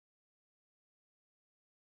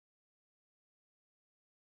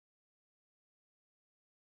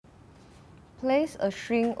Place a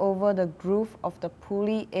string over the groove of the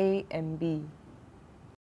pulley A and B.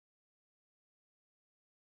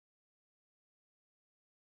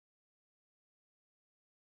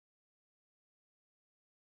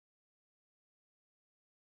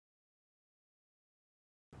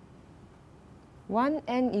 One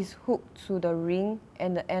end is hooked to the ring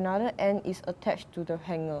and the another end is attached to the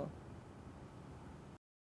hanger.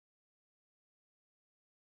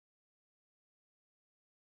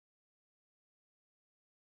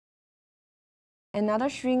 Another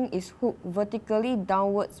string is hooked vertically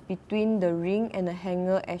downwards between the ring and the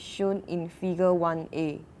hanger as shown in Figure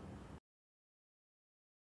 1A.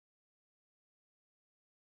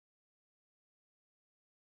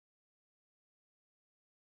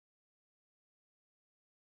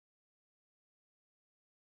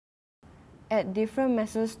 Add different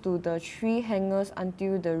masses to the 3 hangers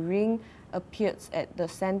until the ring appears at the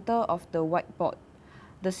center of the whiteboard.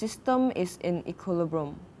 The system is in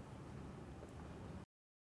equilibrium.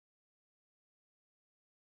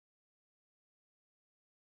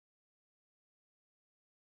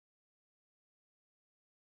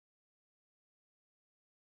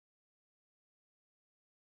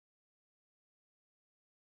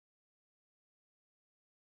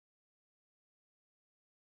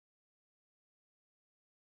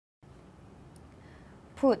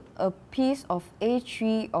 Put a piece of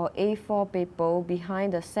A3 or A4 paper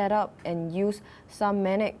behind the setup and use some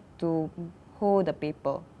magnet to hold the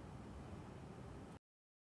paper.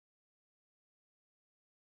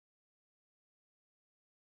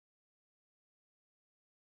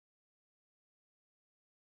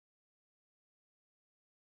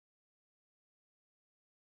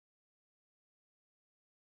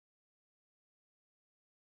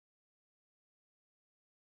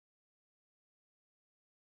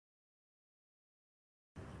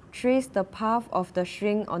 Trace the path of the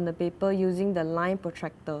string on the paper using the line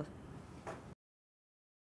protractor.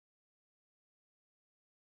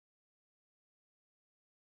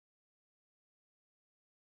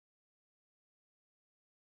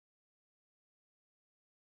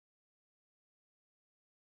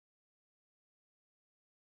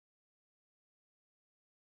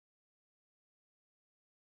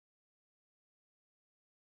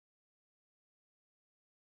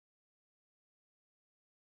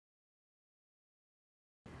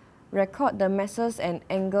 Record the masses and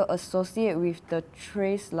angle associated with the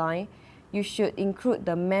trace line. You should include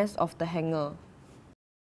the mass of the hanger.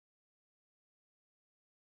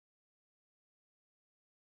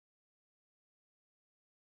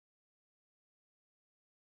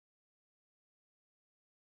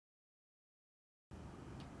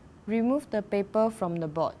 Remove the paper from the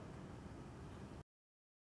board.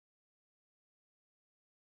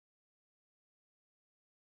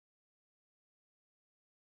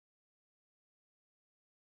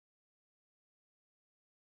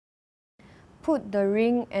 Put the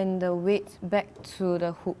ring and the weights back to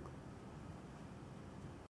the hook.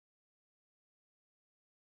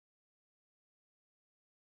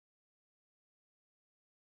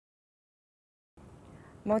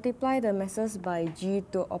 Multiply the masses by G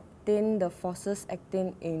to obtain the forces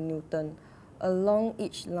acting in Newton along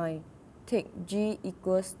each line. Take G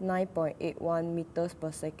equals 9.81 meters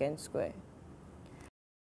per second square.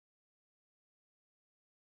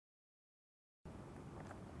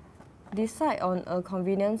 Decide on a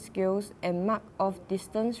convenient scale and mark off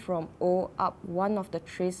distance from O up one of the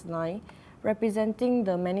trace line, representing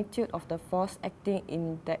the magnitude of the force acting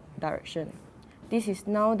in that direction. This is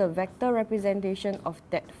now the vector representation of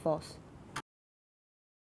that force.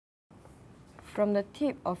 From the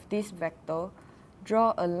tip of this vector,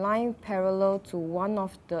 draw a line parallel to one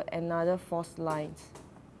of the another force lines.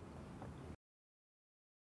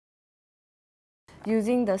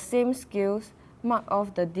 Using the same scales, mark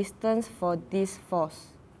off the distance for this force.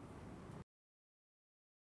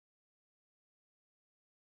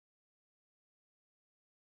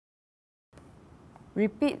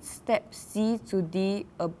 Repeat step C to D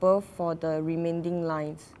above for the remaining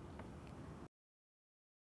lines.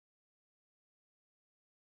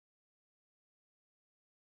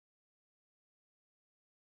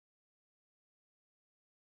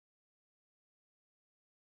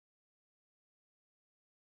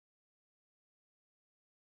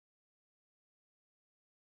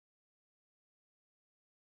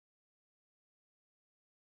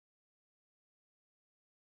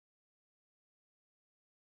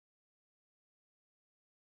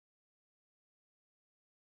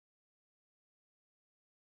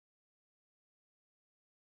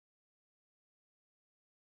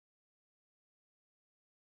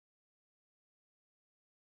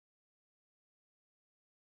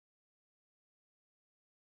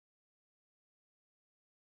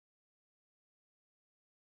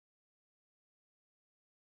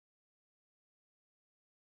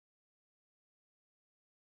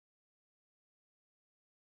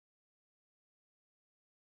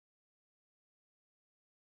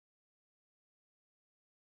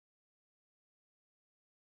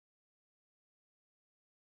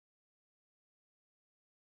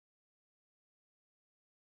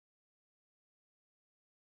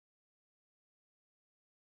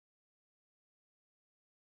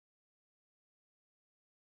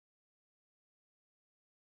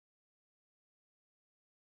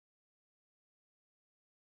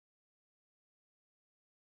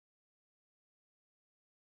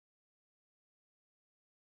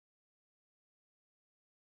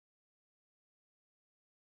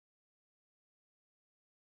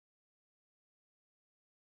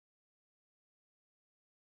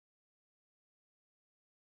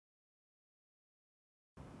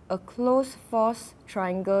 a closed force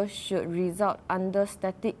triangle should result under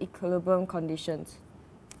static equilibrium conditions.